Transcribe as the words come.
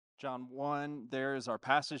John 1, there is our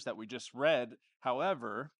passage that we just read.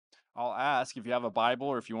 However, I'll ask if you have a Bible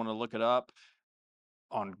or if you want to look it up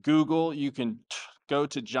on Google, you can go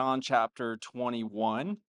to John chapter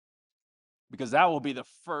 21 because that will be the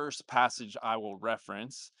first passage I will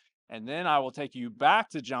reference. And then I will take you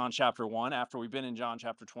back to John chapter 1 after we've been in John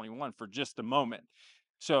chapter 21 for just a moment.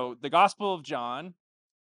 So, the Gospel of John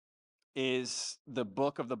is the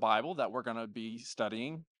book of the Bible that we're going to be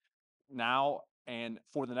studying now and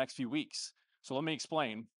for the next few weeks. So let me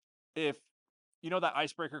explain. If you know that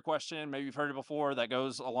icebreaker question, maybe you've heard it before, that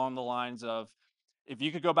goes along the lines of if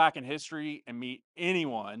you could go back in history and meet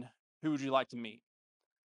anyone, who would you like to meet?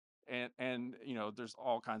 And there's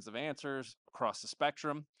all kinds of answers across the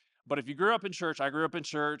spectrum. But if you grew up in church, I grew up in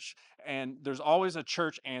church, and there's always a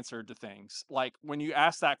church answer to things. Like when you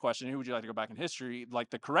ask that question, who would you like to go back in history? Like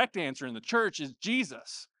the correct answer in the church is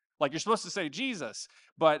Jesus. Like you're supposed to say Jesus,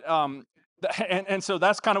 but and so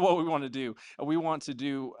that's kind of what we want to do. We want to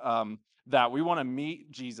do that. We want to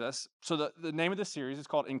meet Jesus. So the name of the series is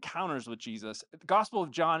called Encounters with Jesus. The Gospel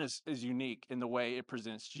of John is unique in the way it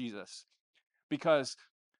presents Jesus because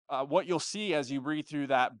what you'll see as you read through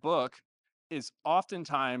that book is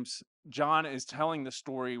oftentimes John is telling the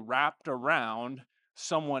story wrapped around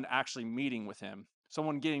someone actually meeting with him,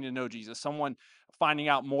 someone getting to know Jesus, someone finding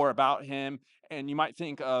out more about him. And you might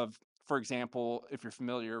think of, for example, if you're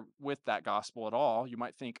familiar with that gospel at all, you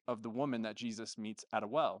might think of the woman that Jesus meets at a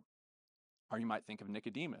well, or you might think of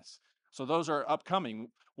Nicodemus. So those are upcoming.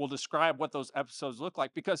 We'll describe what those episodes look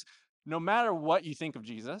like because no matter what you think of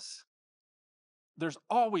Jesus, there's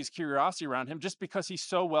always curiosity around him just because he's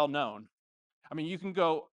so well known. I mean, you can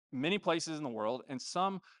go many places in the world and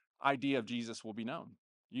some idea of Jesus will be known.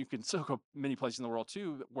 You can still go many places in the world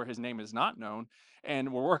too where his name is not known,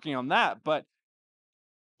 and we're working on that, but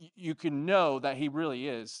you can know that he really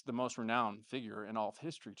is the most renowned figure in all of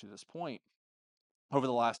history to this point over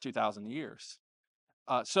the last 2,000 years.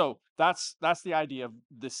 So that's the idea of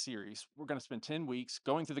this series. We're going to spend 10 weeks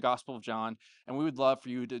going through the Gospel of John, and we would love for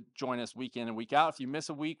you to join us week in and week out. If you miss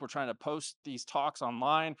a week, we're trying to post these talks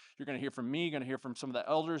online. You're going to hear from me, you're going to hear from some of the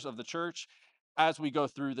elders of the church as we go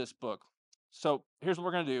through this book. So here's what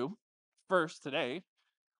we're going to do. First, today,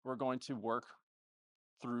 we're going to work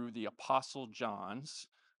through the Apostle John's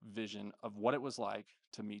vision of what it was like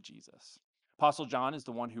to meet Jesus. Apostle John is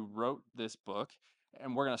the one who wrote this book,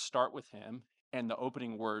 and we're going to start with him and the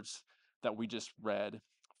opening words that we just read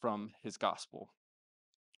from his gospel.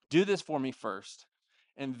 Do this for me first.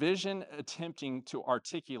 Envision attempting to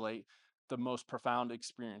articulate the most profound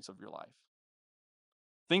experience of your life.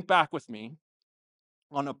 Think back with me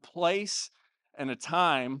on a place and a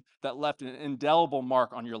time that left an indelible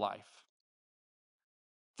mark on your life.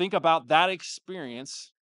 Think about that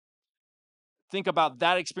experience. Think about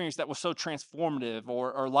that experience that was so transformative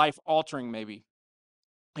or life altering, maybe.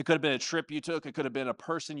 It could have been a trip you took. It could have been a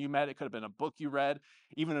person you met. It could have been a book you read,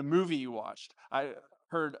 even a movie you watched. I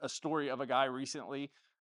heard a story of a guy recently.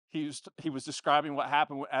 He was describing what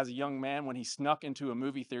happened as a young man when he snuck into a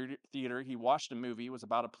movie theater. He watched a movie. It was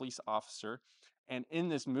about a police officer, and in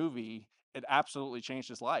this movie, it absolutely changed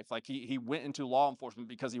his life. Like he went into law enforcement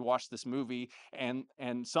because he watched this movie, and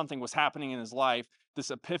something was happening in his life.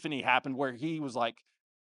 This epiphany happened where he was like,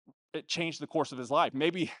 it changed the course of his life.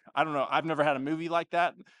 Maybe, I don't know, I've never had a movie like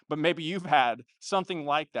that, but maybe you've had something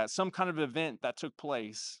like that, some kind of event that took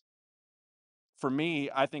place. For me,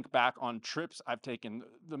 I think back on trips I've taken.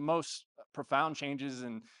 The most profound changes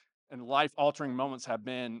and life-altering moments have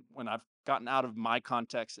been when I've gotten out of my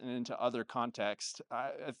context and into other contexts.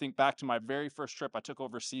 I think back to my very first trip I took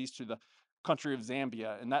overseas to the country of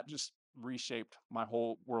Zambia, and that just reshaped my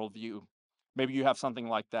whole worldview. Maybe you have something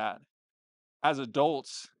like that. As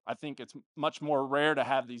adults, I think it's much more rare to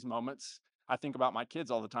have these moments. I think about my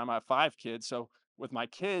kids all the time. I have 5 kids, so with my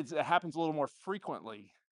kids, it happens a little more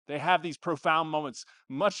frequently. They have these profound moments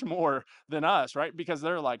much more than us, right? Because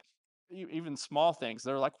they're like, even small things,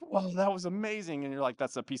 they're like, "Whoa, that was amazing," and you're like,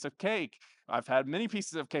 "That's a piece of cake." I've had many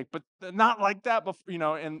pieces of cake, but not like that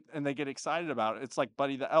and they get excited about it. It's like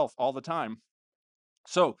Buddy the Elf all the time.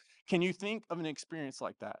 So, can you think of an experience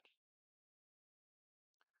like that?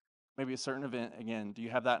 Maybe a certain event, again, do you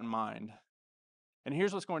have that in mind? And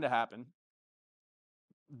here's what's going to happen.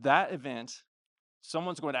 That event,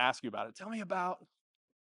 someone's going to ask you about it. Tell me about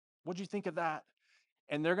what'd you think of that?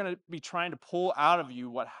 And they're going to be trying to pull out of you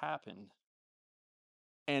what happened.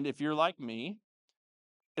 And if you're like me,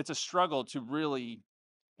 it's a struggle to really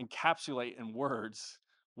encapsulate in words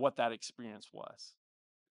what that experience was,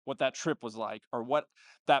 what that trip was like, or what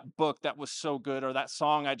that book that was so good, or that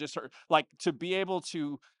song I just heard. Like to be able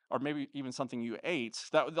to or maybe even something you ate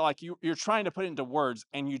that like you're trying to put it into words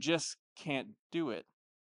and you just can't do it.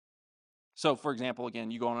 So, for example,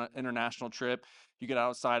 again, you go on an international trip, you get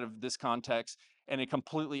outside of this context, and it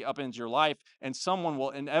completely upends your life, and someone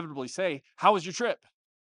will inevitably say, "How was your trip?"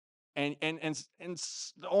 And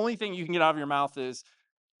the only thing you can get out of your mouth is,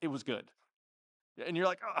 "It was good." And you're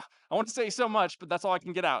like, "Ugh, I want to say so much, but that's all I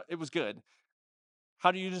can get out. It was good."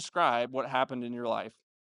 How do you describe what happened in your life?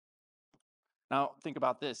 Now, think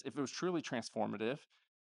about this. If it was truly transformative,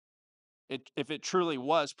 if it truly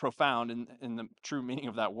was profound in the true meaning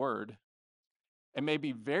of that word, it may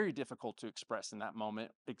be very difficult to express in that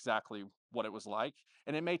moment exactly what it was like.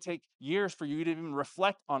 And it may take years for you to even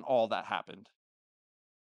reflect on all that happened.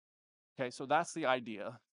 Okay, so that's the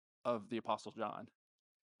idea of the Apostle John.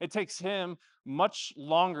 It takes him much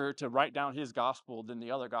longer to write down his gospel than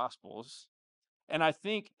the other gospels. And I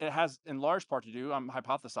think it has, in large part, to do, I'm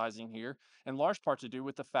hypothesizing here, in large part to do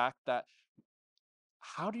with the fact that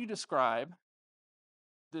how do you describe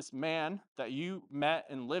this man that you met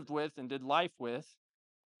and lived with and did life with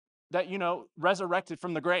that, resurrected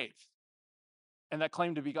from the grave and that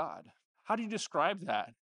claimed to be God? How do you describe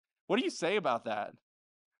that? What do you say about that?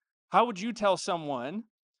 How would you tell someone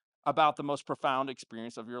about the most profound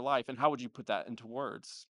experience of your life? And how would you put that into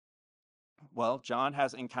words? Well, John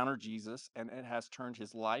has encountered Jesus and it has turned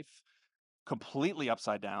his life completely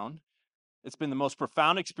upside down. It's been the most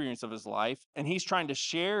profound experience of his life. And he's trying to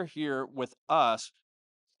share here with us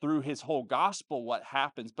through his whole gospel what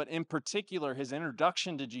happens. But in particular, his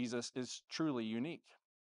introduction to Jesus is truly unique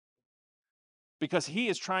because he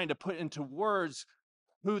is trying to put into words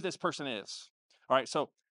who this person is. All right, so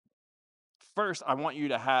first, I want you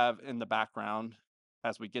to have in the background,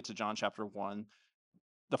 as we get to John chapter 1,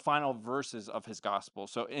 the final verses of his gospel.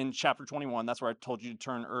 So in chapter 21, that's where I told you to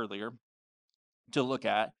turn earlier to look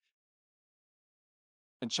at.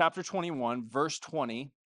 In chapter 21, verse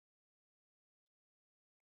 20,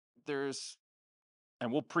 there's,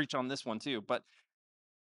 and we'll preach on this one too, but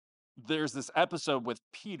there's this episode with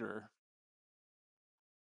Peter,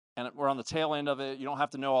 and we're on the tail end of it. You don't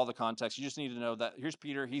have to know all the context. You just need to know that here's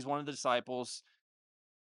Peter. He's one of the disciples.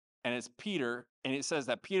 And it's Peter, and it says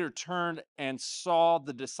that Peter turned and saw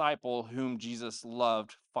the disciple whom Jesus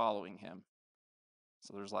loved following him.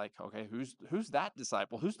 So there's like, okay, who's that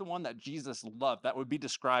disciple? Who's the one that Jesus loved? That would be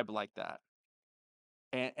described like that.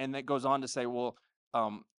 And that goes on to say, well,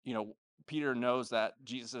 you know, Peter knows that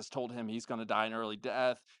Jesus has told him he's going to die an early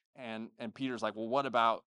death, and Peter's like, well, what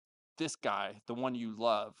about this guy, the one you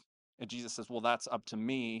love? And Jesus says, well, that's up to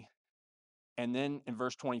me. And then in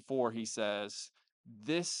verse 24, he says,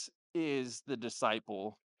 this is the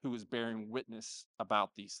disciple who is bearing witness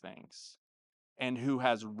about these things and who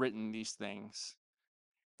has written these things.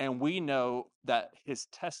 And we know that his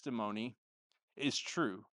testimony is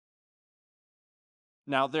true.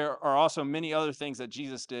 Now, there are also many other things that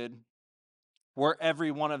Jesus did. Were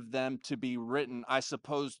every one of them to be written, I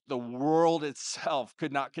suppose the world itself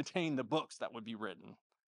could not contain the books that would be written.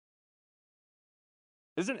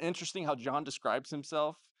 Isn't it interesting how John describes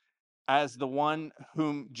himself as the one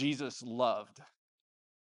whom Jesus loved?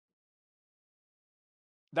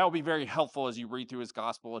 That will be very helpful as you read through his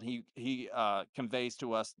gospel, and he conveys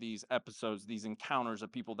to us these episodes, these encounters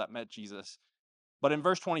of people that met Jesus. But in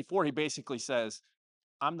verse 24, he basically says,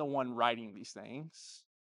 I'm the one writing these things.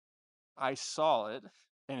 I saw it,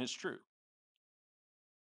 and it's true.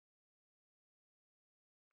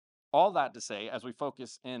 All that to say, as we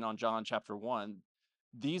focus in on John chapter 1,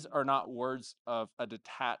 these are not words of a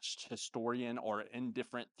detached historian or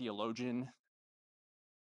indifferent theologian.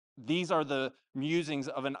 These are the musings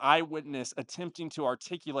of an eyewitness attempting to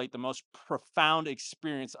articulate the most profound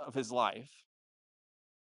experience of his life.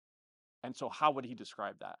 And so, how would he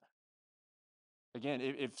describe that? Again,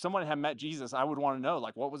 if someone had met Jesus, I would want to know,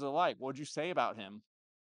 like, what was it like? What would you say about him?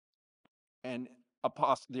 And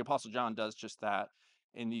the Apostle John does just that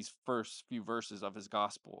in these first few verses of his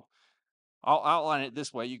gospel. I'll outline it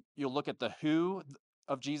this way. You'll look at the who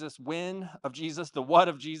of Jesus, when of Jesus, the what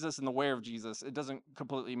of Jesus, and the where of Jesus. It doesn't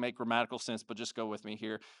completely make grammatical sense, but just go with me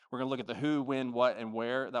here. We're going to look at the who, when, what, and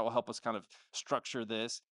where. That will help us kind of structure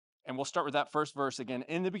this. And we'll start with that first verse again.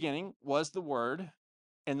 In the beginning was the Word,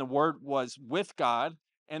 and the Word was with God,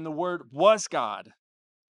 and the Word was God.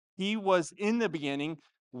 He was in the beginning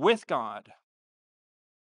with God.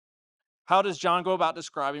 How does John go about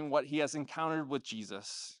describing what he has encountered with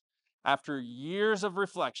Jesus? After years of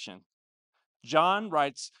reflection, John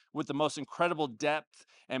writes with the most incredible depth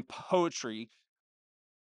and poetry,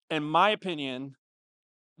 in my opinion,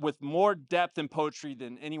 with more depth and poetry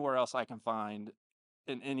than anywhere else I can find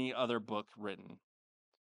in any other book written.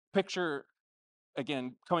 Picture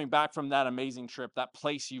again, coming back from that amazing trip, that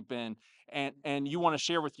place you've been, and you want to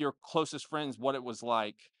share with your closest friends what it was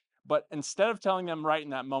like. But instead of telling them right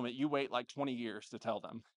in that moment, you wait like 20 years to tell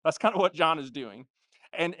them. That's kind of what John is doing.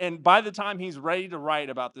 And by the time he's ready to write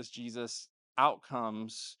about this Jesus, out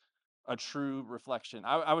comes a true reflection.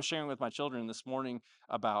 I was sharing with my children this morning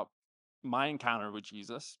about my encounter with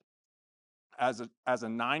Jesus as a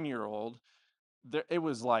 9-year-old. There, it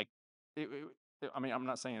was like, I mean, I'm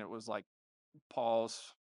not saying it was like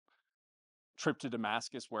Paul's trip to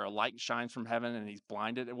Damascus where a light shines from heaven and he's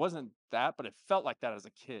blinded. It wasn't that, but it felt like that as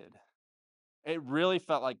a kid. It really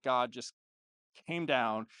felt like God just came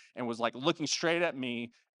down and was like looking straight at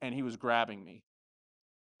me and he was grabbing me.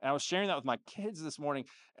 And I was sharing that with my kids this morning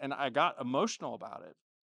and I got emotional about it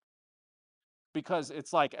because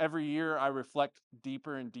it's like every year I reflect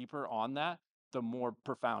deeper and deeper on that, the more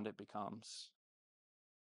profound it becomes.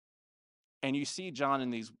 And you see John in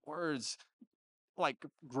these words like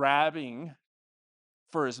grabbing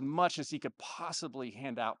for as much as he could possibly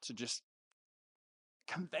hand out to just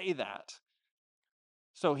convey that.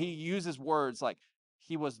 So he uses words like,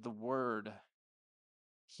 he was the word,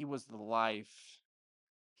 he was the life,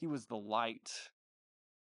 he was the light.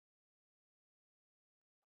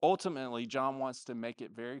 Ultimately, John wants to make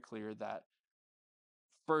it very clear that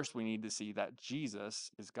first we need to see that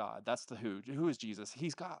Jesus is God. That's the who. Who is Jesus?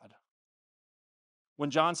 He's God. When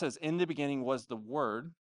John says, in the beginning was the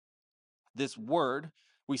word, this word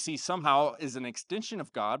we see somehow is an extension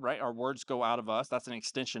of God, right? Our words go out of us. That's an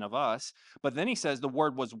extension of us. But then he says the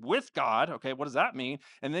word was with God. Okay, what does that mean?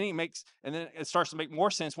 And then it starts to make more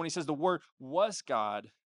sense when he says the word was God.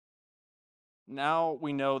 Now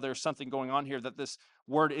we know there's something going on here, that this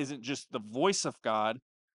word isn't just the voice of God,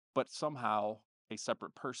 but somehow a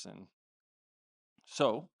separate person.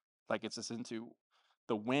 So that gets us into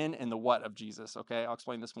the when and the what of Jesus. Okay, I'll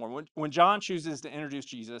explain this more. When John chooses to introduce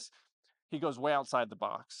Jesus, he goes way outside the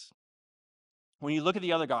box. When you look at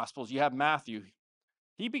the other gospels, you have Matthew.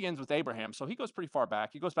 He begins with Abraham, so he goes pretty far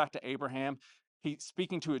back. He goes back to Abraham. He's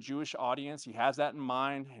speaking to a Jewish audience. He has that in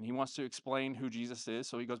mind, and he wants to explain who Jesus is,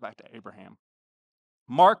 so he goes back to Abraham.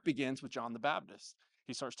 Mark begins with John the Baptist.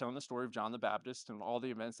 He starts telling the story of John the Baptist and all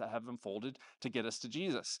the events that have unfolded to get us to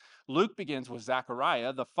Jesus. Luke begins with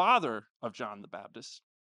Zechariah, the father of John the Baptist.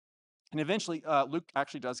 And eventually, Luke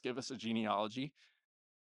actually does give us a genealogy.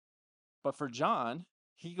 But for John,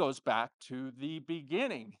 he goes back to the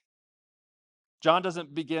beginning. John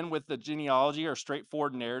doesn't begin with the genealogy or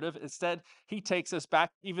straightforward narrative. Instead, he takes us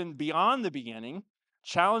back even beyond the beginning,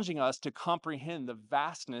 challenging us to comprehend the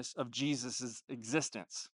vastness of Jesus'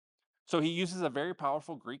 existence. So he uses a very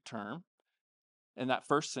powerful Greek term in that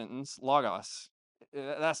first sentence, logos.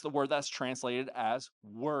 That's the word that's translated as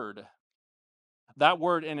word. That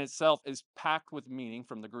word in itself is packed with meaning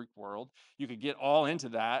from the Greek world. You could get all into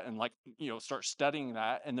that and start studying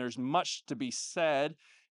that. And there's much to be said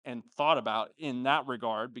and thought about in that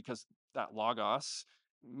regard, because that logos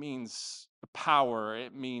means power.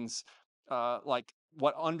 It means like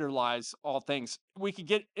what underlies all things. We could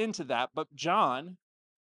get into that, but John,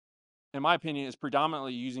 in my opinion, is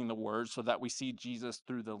predominantly using the word so that we see Jesus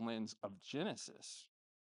through the lens of Genesis.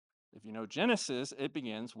 If you know Genesis, it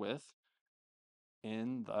begins with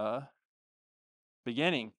in the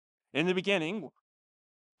beginning. In the beginning,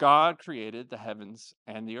 God created the heavens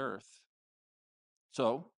and the earth.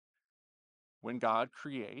 So, when God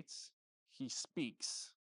creates, he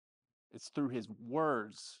speaks. It's through his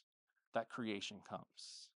words that creation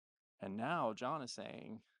comes. And now John is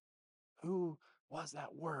saying, who was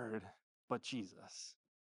that word but Jesus?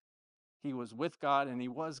 He was with God and he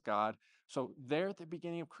was God. So, there at the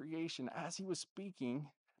beginning of creation, as he was speaking,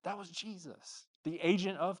 that was Jesus, the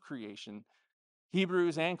agent of creation.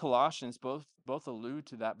 Hebrews and Colossians both allude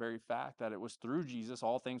to that very fact, that it was through Jesus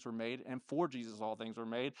all things were made, and for Jesus all things were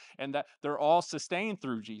made, and that they're all sustained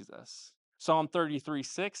through Jesus. Psalm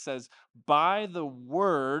 33:6 says, by the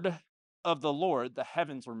word of the Lord the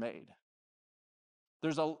heavens were made.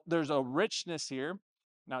 There's a richness here.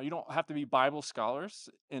 Now, you don't have to be Bible scholars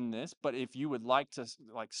in this, but if you would like to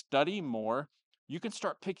study more, you can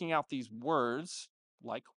start picking out these words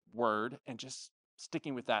like word and just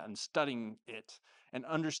sticking with that and studying it and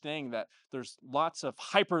understanding that there's lots of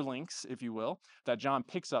hyperlinks, if you will, that John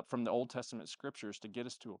picks up from the Old Testament scriptures to get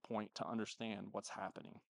us to a point to understand what's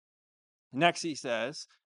happening. Next, he says,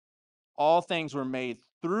 all things were made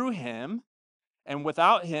through him, and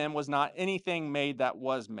without him was not anything made that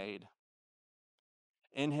was made.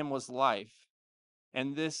 In him was life,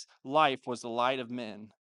 and this life was the light of men.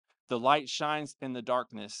 The light shines in the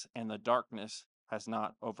darkness, and the darkness has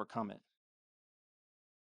not overcome it.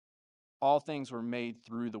 all things were made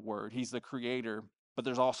through the Word. He's the creator, but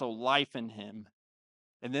there's also life in him.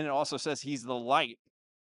 And then it also says he's the light.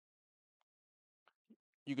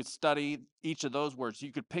 You could study each of those words.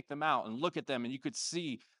 You could pick them out and look at them, and you could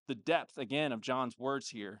see the depth again of John's words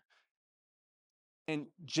here. In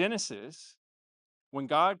Genesis, when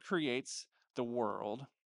God creates the world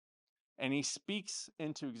and he speaks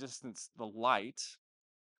into existence the light,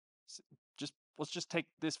 just let's just take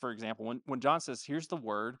this for example. When John says, here's the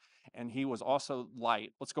word, and he was also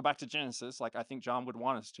light. Let's go back to Genesis, like I think John would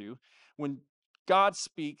want us to. When God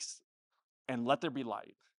speaks and let there be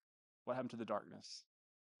light, what happened to the darkness?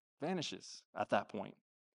 Vanishes at that point.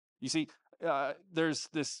 You see, there's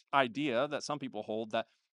this idea that some people hold that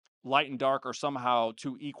light and dark are somehow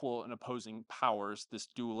two equal and opposing powers, this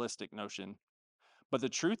dualistic notion. But the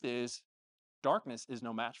truth is, darkness is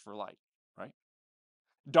no match for light, right?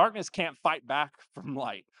 Darkness can't fight back from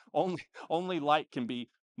light. Only light can be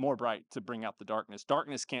more bright to bring out the darkness.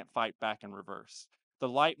 Darkness can't fight back in reverse. The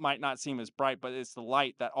light might not seem as bright, but it's the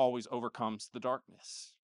light that always overcomes the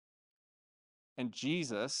darkness. And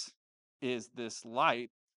Jesus is this light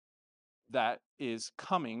that is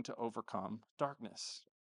coming to overcome darkness.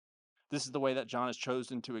 This is the way that John has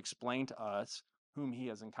chosen to explain to us whom he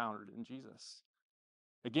has encountered in Jesus.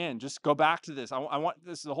 Again, just go back to this. I want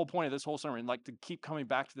this is the whole point of this whole sermon, like to keep coming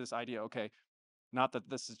back to this idea. Okay, not that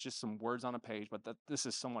this is just some words on a page, but that this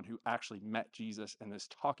is someone who actually met Jesus and is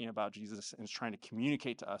talking about Jesus and is trying to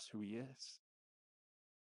communicate to us who he is.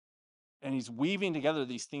 And he's weaving together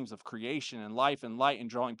these themes of creation and life and light and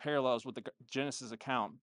drawing parallels with the Genesis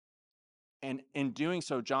account. And in doing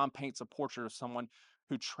so, John paints a portrait of someone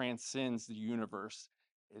who transcends the universe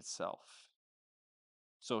itself.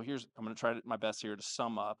 So I'm going to try my best here to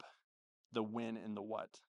sum up the when and the what.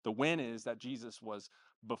 The when is that Jesus was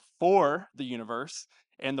before the universe,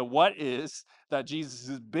 and the what is that Jesus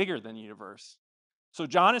is bigger than the universe. So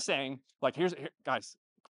John is saying, like, here, guys,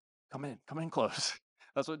 come in close.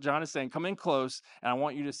 That's what John is saying. Come in close, and I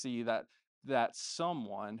want you to see that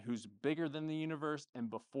someone who's bigger than the universe and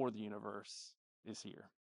before the universe is here.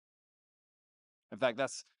 In fact,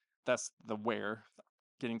 that's the where.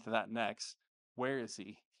 Getting to that next. Where is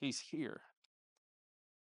he? He's here.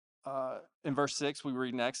 In verse 6, we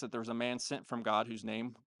read next that there was a man sent from God whose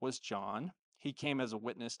name was John. He came as a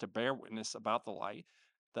witness to bear witness about the light,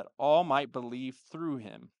 that all might believe through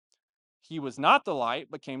him. He was not the light,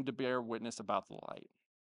 but came to bear witness about the light.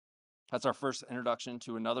 That's our first introduction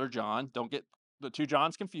to another John. Don't get the two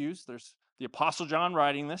Johns confused. There's the Apostle John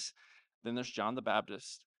writing this, then there's John the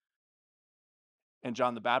Baptist. And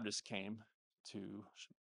John the Baptist came to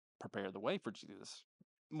prepare the way for Jesus.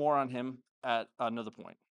 More on him at another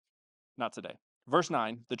point, not today. Verse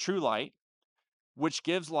 9, the true light, which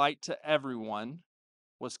gives light to everyone,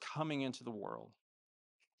 was coming into the world.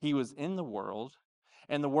 He was in the world,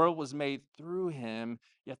 and the world was made through him,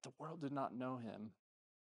 yet the world did not know him.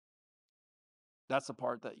 That's the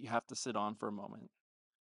part that you have to sit on for a moment.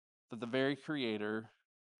 That the very creator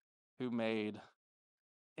who made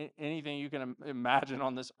anything you can imagine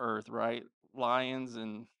on this earth, right? Lions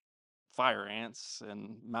and fire ants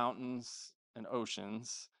and mountains and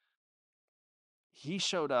oceans. He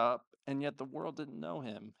showed up, and yet the world didn't know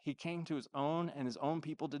him. He came to his own, and his own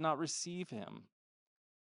people did not receive him.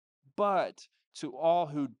 But to all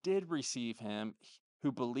who did receive him,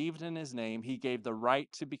 who believed in his name, he gave the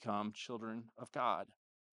right to become children of God,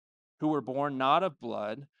 who were born not of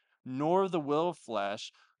blood, nor of the will of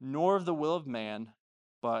flesh, nor of the will of man,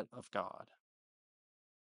 but of God.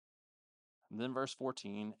 And then verse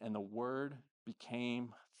 14, and the word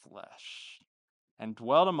became flesh and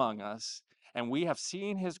dwelt among us, and we have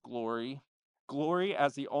seen his glory, glory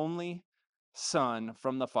as the only Son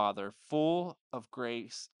from the Father, full of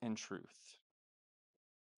grace and truth.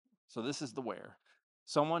 So this is the where.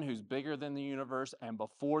 Someone who's bigger than the universe, and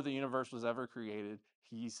before the universe was ever created,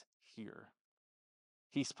 he's here.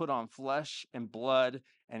 He's put on flesh and blood,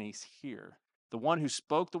 and he's here. The one who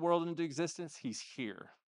spoke the world into existence, he's here.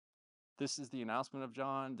 This is the announcement of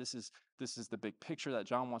John. This is the big picture that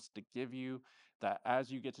John wants to give you, that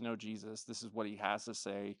as you get to know Jesus, this is what he has to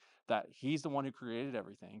say, that he's the one who created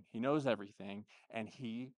everything. He knows everything, and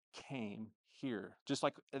he came here. Just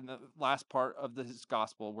like in the last part of his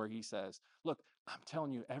gospel where he says, look, I'm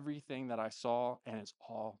telling you everything that I saw, and it's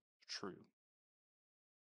all true.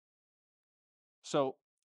 So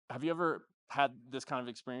have you ever had this kind of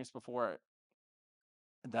experience before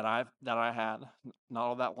that I had not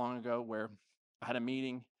all that long ago, where I had a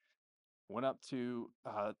meeting, went up to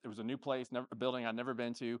it was a new place, a building I'd never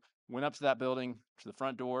been to, went up to that building, to the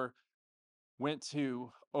front door, went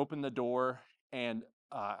to open the door, and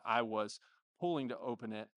I was pulling to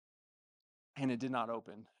open it, and it did not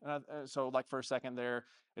open. So like for a second there,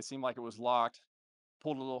 it seemed like it was locked.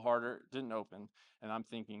 Pulled a little harder, didn't open. And I'm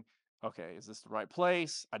thinking, okay, is this the right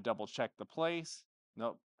place? I double checked the place.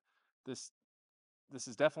 Nope. This this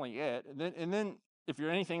is definitely it. And then if you're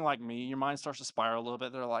anything like me, your mind starts to spiral a little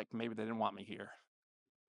bit. They're like, maybe they didn't want me here.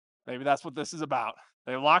 Maybe that's what this is about.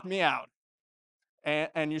 They locked me out.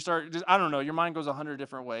 And you start just, I don't know, your mind goes 100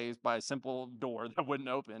 different ways by a simple door that wouldn't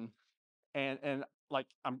open. And like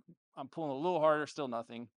I'm pulling a little harder, still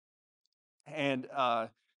nothing. And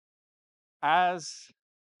as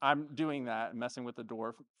I'm doing that, messing with the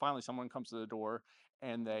door, finally someone comes to the door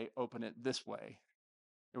and they open it this way.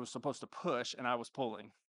 It was supposed to push, and I was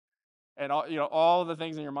pulling. And all the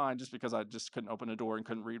things in your mind, just because I just couldn't open a door and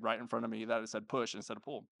couldn't read right in front of me that it said push instead of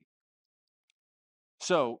pull.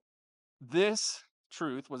 So this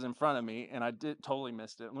truth was in front of me, and I did totally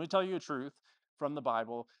missed it. Let me tell you a truth from the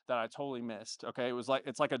Bible that I totally missed. Okay,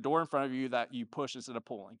 it's like a door in front of you that you push instead of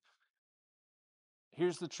pulling.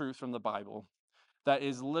 Here's the truth from the Bible that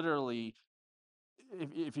is literally,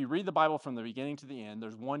 if you read the Bible from the beginning to the end,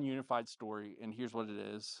 there's one unified story, and here's what it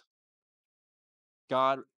is.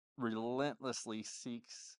 God relentlessly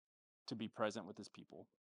seeks to be present with his people.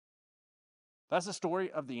 That's the story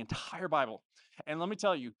of the entire Bible. And let me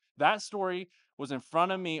tell you, that story was in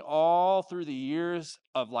front of me all through the years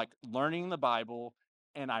of like learning the Bible,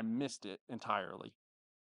 and I missed it entirely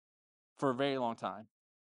for a very long time.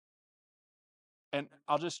 And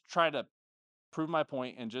I'll just try to prove my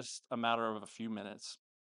point in just a matter of a few minutes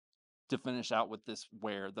to finish out with this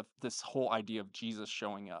whole idea of Jesus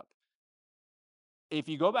showing up. If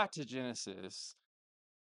you go back to Genesis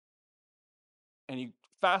and you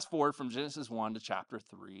fast forward from Genesis 1 to chapter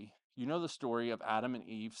 3, you know the story of Adam and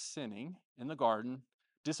Eve sinning in the garden,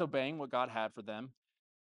 disobeying what God had for them,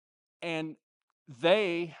 and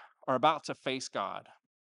they are about to face God.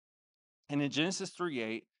 And in Genesis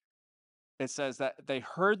 3:8, it says that they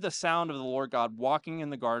heard the sound of the Lord God walking in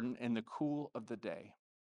the garden in the cool of the day.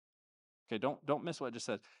 Okay, don't miss what I just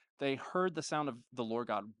said. They heard the sound of the Lord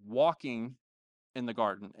God walking in the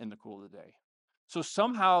garden in the cool of the day. So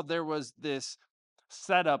somehow there was this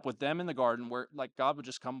setup with them in the garden where like God would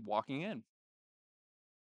just come walking in.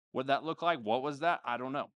 What that look like? What was that? I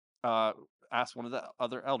don't know. Uh, Ask one of the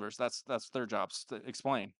other elders. That's their jobs to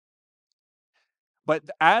explain. But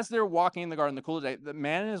as they're walking in the garden in the cool of the day, the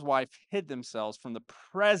man and his wife hid themselves from the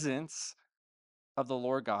presence of the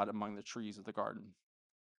Lord God among the trees of the garden.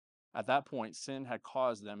 At that point, sin had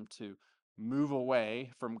caused them to move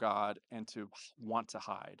away from God and to want to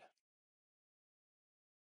hide.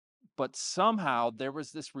 But somehow there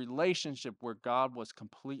was this relationship where God was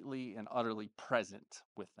completely and utterly present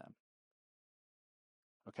with them.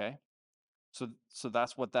 Okay? So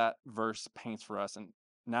that's what that verse paints for us. And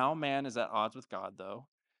now man is at odds with God though.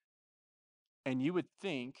 And you would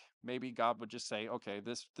think maybe God would just say, okay,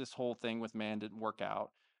 this whole thing with man didn't work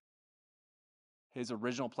out. His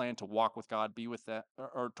original plan to walk with God, be with that,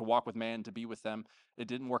 or to walk with man, to be with them, it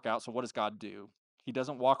didn't work out. So what does God do? He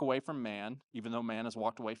doesn't walk away from man, even though man has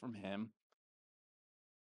walked away from him.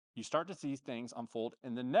 You start to see things unfold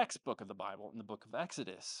in the next book of the Bible, in the book of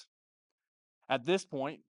Exodus. At this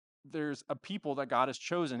point, there's a people that God has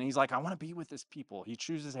chosen. He's like, I want to be with this people. He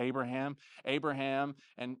chooses Abraham. Abraham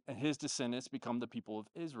and his descendants become the people of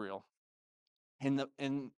Israel.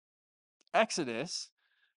 In Exodus,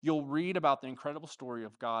 you'll read about the incredible story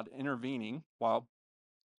of God intervening while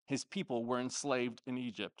his people were enslaved in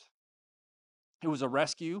Egypt. It was a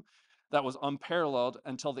rescue that was unparalleled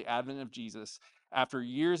until the advent of Jesus. After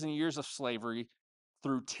years and years of slavery,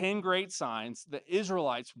 through 10 great signs, the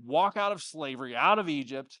Israelites walk out of slavery, out of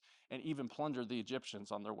Egypt, and even plunder the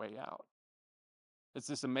Egyptians on their way out. It's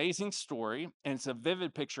this amazing story, and it's a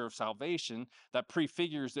vivid picture of salvation that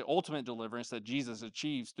prefigures the ultimate deliverance that Jesus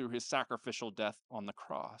achieves through his sacrificial death on the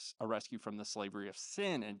cross, a rescue from the slavery of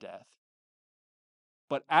sin and death.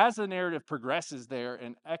 But as the narrative progresses there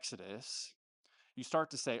in Exodus, you start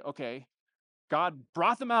to say, okay, God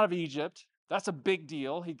brought them out of Egypt. That's a big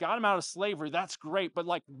deal. He got them out of slavery. That's great. But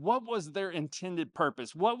like, what was their intended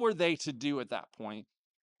purpose? What were they to do at that point?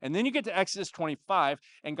 And then you get to Exodus 25,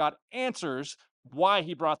 and God answers why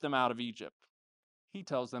he brought them out of Egypt. He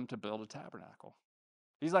tells them to build a tabernacle.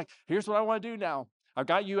 He's like, here's what I want to do now. I've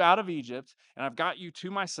got you out of Egypt, and I've got you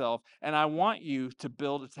to myself, and I want you to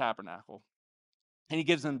build a tabernacle. And he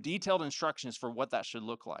gives them detailed instructions for what that should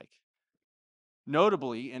look like.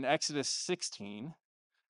 Notably, in Exodus 16,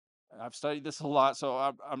 I've studied this a lot, so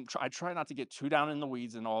I try not to get too down in the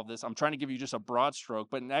weeds in all of this. I'm trying to give you just a broad stroke.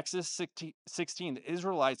 But in Exodus 16, the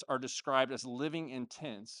Israelites are described as living in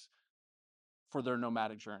tents for their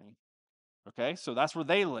nomadic journey. Okay, so that's where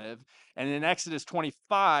they live. And in Exodus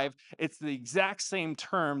 25, it's the exact same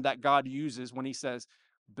term that God uses when he says,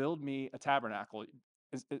 build me a tabernacle.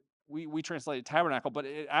 We translate it tabernacle, but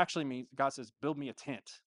it actually means God says, build me a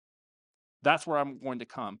tent. That's where I'm going to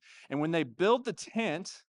come. And when they build the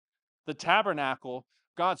tent, the tabernacle,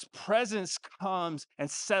 God's presence comes and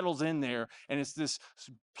settles in there, and it's this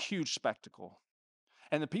huge spectacle.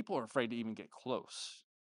 And the people are afraid to even get close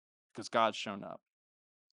because God's shown up.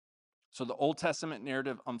 So the Old Testament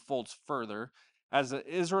narrative unfolds further. As the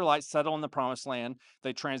Israelites settle in the promised land,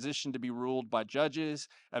 they transition to be ruled by judges,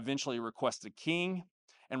 eventually request a king.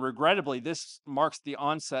 And regrettably, this marks the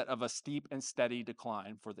onset of a steep and steady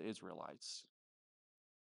decline for the Israelites.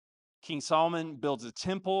 King Solomon builds a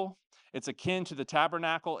temple. It's akin to the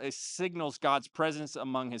tabernacle. It signals God's presence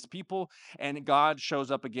among his people, and God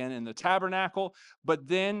shows up again in the tabernacle. But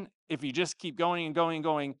then, if you just keep going and going and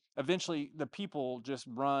going, eventually the people just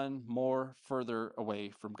run more further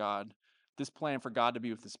away from God. This plan for God to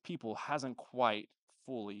be with his people hasn't quite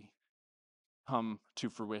fully come to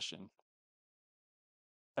fruition.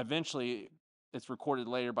 Eventually, it's recorded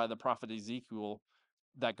later by the prophet Ezekiel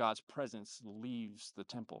that God's presence leaves the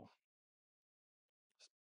temple.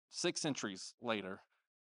 6 centuries later,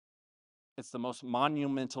 it's the most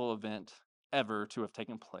monumental event ever to have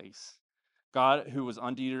taken place. God, who was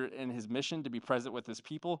undeterred in his mission to be present with his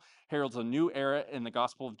people, heralds a new era in the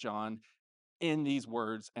Gospel of John in these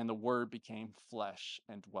words, and the Word became flesh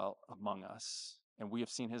and dwelt among us. And we have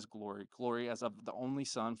seen his glory, glory as of the only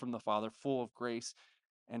Son from the Father, full of grace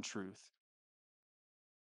and truth.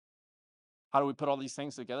 How do we put all these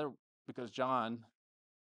things together? Because John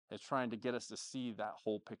is trying to get us to see that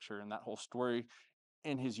whole picture and that whole story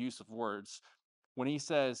in his use of words. When he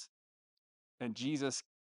says, and Jesus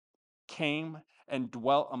came and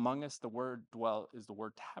dwelt among us, the word dwelt is the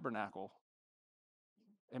word tabernacle.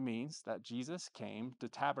 It means that Jesus came to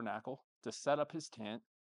tabernacle, to set up his tent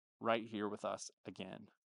right here with us again.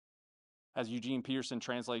 As Eugene Peterson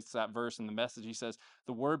translates that verse in the Message, he says,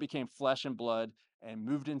 the word became flesh and blood and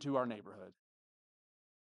moved into our neighborhood.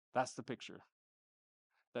 That's the picture.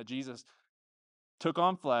 That Jesus took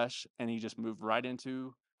on flesh and he just moved right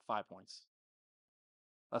into 5 Points.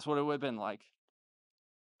 That's what it would have been like.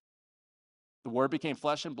 The word became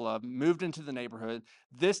flesh and blood, moved into the neighborhood.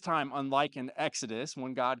 This time, unlike in Exodus,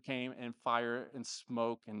 when God came in fire and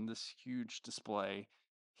smoke and this huge display,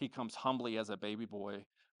 he comes humbly as a baby boy,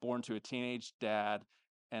 born to a teenage dad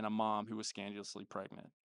and a mom who was scandalously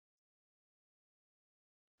pregnant.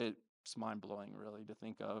 It's mind-blowing, really, to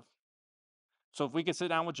think of. So if we could sit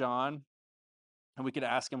down with John and we could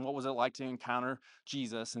ask him, what was it like to encounter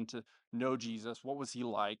Jesus and to know Jesus? What was he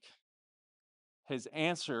like? His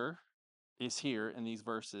answer is here in these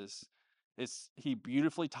verses. He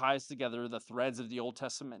beautifully ties together the threads of the Old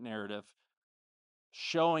Testament narrative,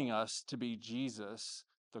 showing us to be Jesus,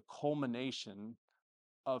 the culmination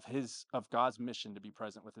of God's mission to be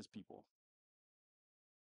present with his people.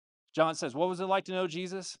 John says, what was it like to know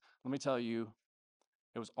Jesus? Let me tell you,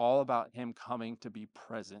 it was all about him coming to be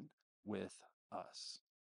present with us.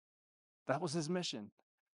 That was his mission.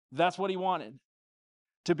 That's what he wanted,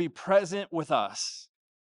 to be present with us.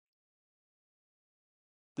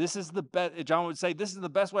 This is the best, John would say, this is the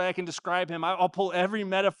best way I can describe him. I'll pull every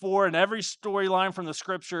metaphor and every storyline from the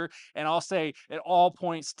scripture, and I'll say it all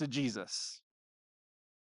points to Jesus.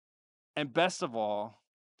 And best of all,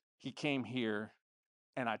 he came here,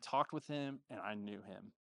 and I talked with him, and I knew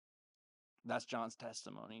him. That's John's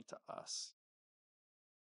testimony to us.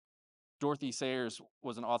 Dorothy Sayers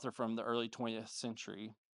was an author from the early 20th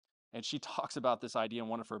century, and she talks about this idea in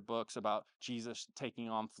one of her books about Jesus taking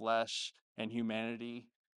on flesh and humanity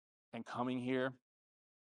and coming here.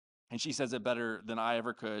 And she says it better than I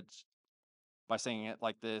ever could by saying it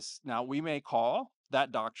like this. Now, we may call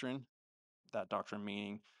that doctrine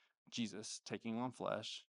meaning Jesus taking on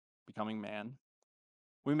flesh, becoming man.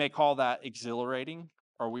 We may call that exhilarating,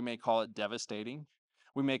 or we may call it devastating.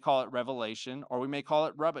 We may call it revelation, or we may call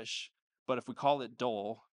it rubbish. But if we call it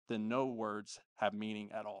dull, then no words have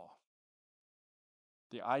meaning at all.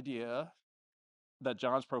 The idea that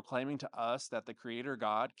John's proclaiming to us that the Creator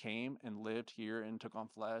God came and lived here and took on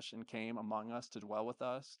flesh and came among us to dwell with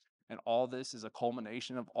us, and all this is a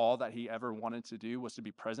culmination of all that he ever wanted to do was to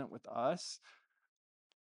be present with us.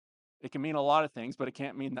 It can mean a lot of things, but it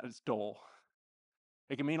can't mean that it's dull.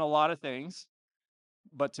 It can mean a lot of things,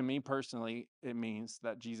 but to me personally, it means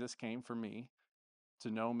that Jesus came for me,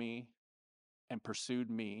 to know me, and pursued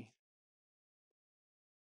me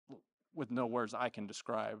with no words I can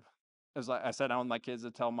describe. As I sat down with my kids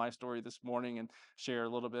to tell my story this morning and share a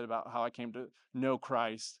little bit about how I came to know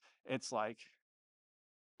Christ, it's like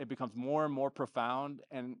it becomes more and more profound.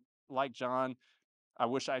 And like John, I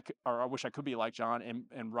wish I could be like John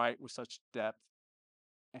and write with such depth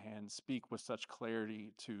and speak with such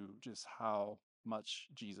clarity to just how much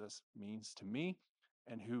Jesus means to me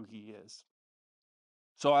and who he is.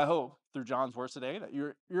 So I hope through John's words today that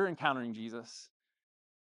you're encountering Jesus.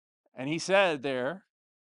 And he said there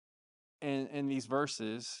in these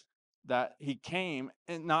verses that he came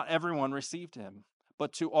and not everyone received him,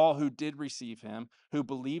 but to all who did receive him, who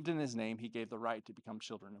believed in his name, he gave the right to become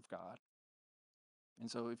children of God. And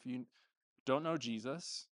so if you don't know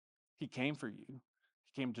Jesus, he came for you.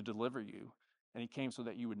 He came to deliver you, and he came so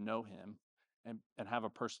that you would know him and have a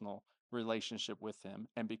personal relationship with him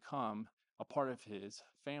and become a part of his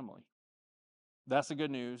family. That's the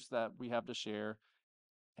good news that we have to share,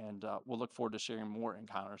 and we'll look forward to sharing more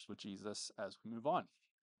encounters with Jesus as we move on.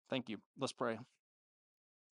 Thank you. Let's pray.